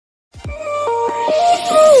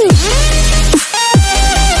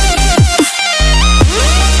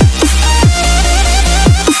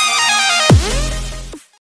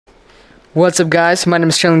What's up, guys? My name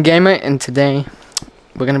is Chillin' Gamer, and today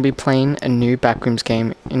we're gonna be playing a new Backrooms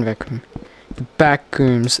game in RecRoom.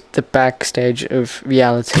 Backrooms, the backstage of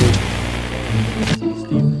reality. Steve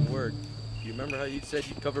from work. Do you remember how you said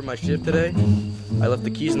you'd cover my shift today? I left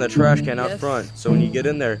the keys in the trash can out front, so when you get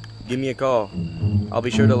in there, give me a call. I'll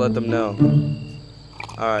be sure to let them know.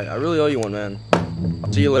 Alright, I really owe you one, man.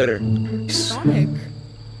 I'll see you later. Sonic.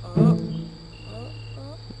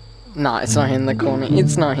 Nah, it's not here in the corner.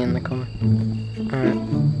 It's not here in the corner. Alright,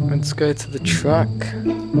 let's go to the truck. Oh,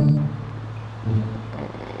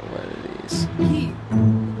 what are these? Key.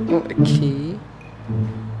 Oh, a key.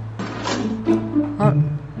 Oh.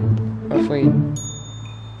 Hopefully.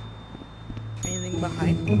 Anything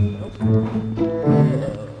behind? Nope.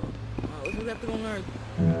 Looks like we have to go north.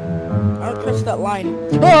 I don't trust that line.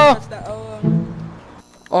 Oh! Trust that,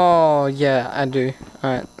 Oh, yeah, I do.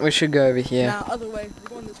 Alright, we should go over here. Nah, other way. We're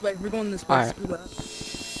going this way. We're going this way. Alright. Screw that.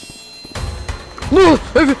 No!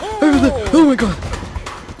 Over there! Oh my god!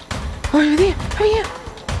 Oh, over there! Over here!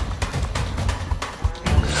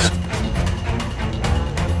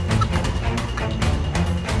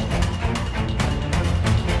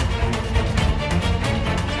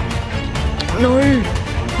 No!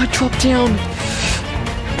 I dropped down!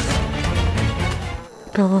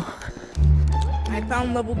 Oh. I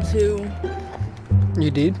found level 2. You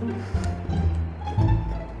did?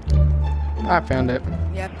 I found it.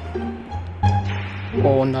 Yep.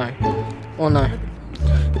 Oh no. Oh no.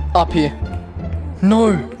 Up here.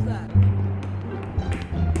 No! What was that?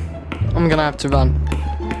 I'm gonna have to run.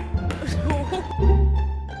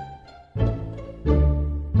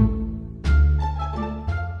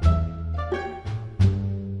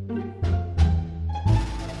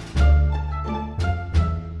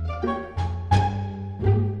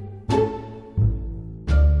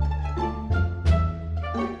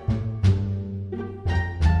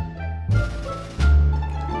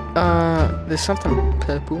 There's something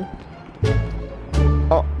purple.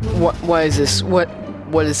 Oh, what is this? What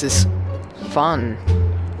is this? Fun.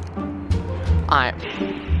 Alright.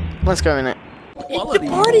 Let's go in it. It's the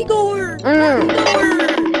party goer! You're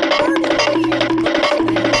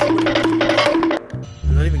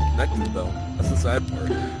not even connected, though. That's the sad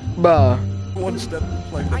part. Bruh. One step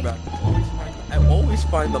playing the back. I always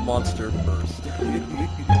find the monster first.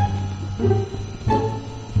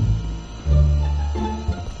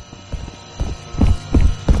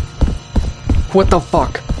 What the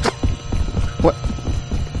fuck? What?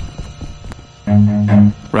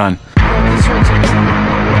 Run.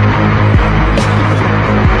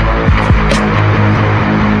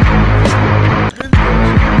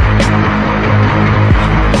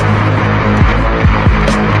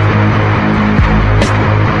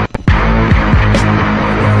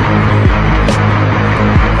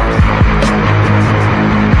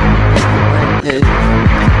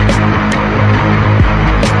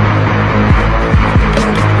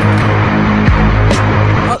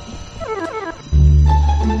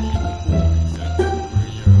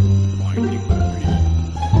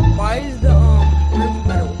 Why is the roof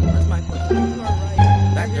metal? That's my question. You are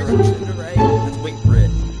right. Back direction to the right. Let's wait for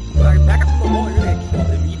it. Back up from the wall, you're gonna get killed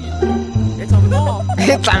immediately. It's a moth.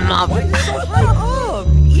 It's a mob. Why is it so high up?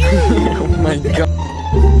 Ew. Oh my god.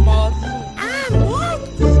 Moth. Ah, what?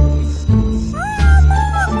 Ah,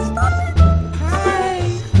 moth, stop it.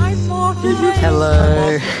 Hi, moth.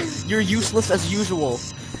 Hello. You're useless as usual.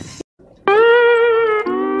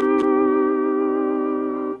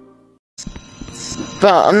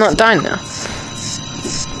 But I'm not dying now.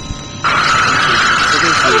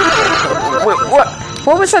 Wait, what?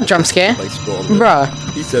 What was that jump scare? Bruh.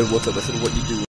 He said, "What's up?" I said, "What you do?"